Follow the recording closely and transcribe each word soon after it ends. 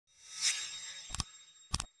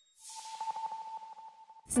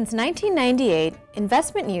Since 1998,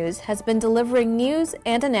 Investment News has been delivering news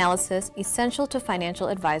and analysis essential to financial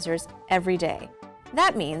advisors every day.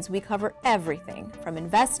 That means we cover everything from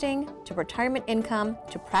investing to retirement income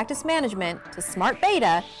to practice management to smart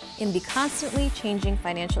beta in the constantly changing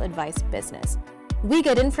financial advice business. We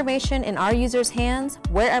get information in our users' hands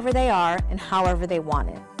wherever they are and however they want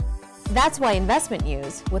it. That's why Investment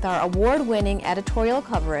News, with our award-winning editorial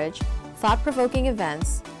coverage, thought-provoking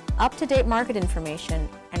events, up-to-date market information,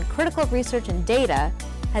 and critical research and data,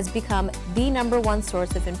 has become the #1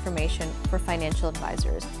 source of information for financial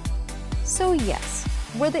advisors. So yes,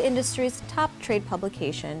 we're the industry's top trade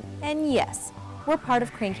publication, and yes, we're part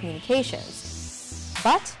of Crane Communications.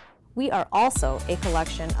 But we are also a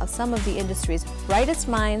collection of some of the industry's brightest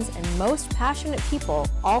minds and most passionate people,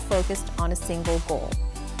 all focused on a single goal: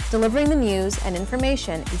 delivering the news and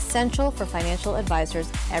information essential for financial advisors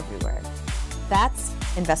everywhere. That's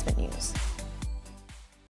Investment News.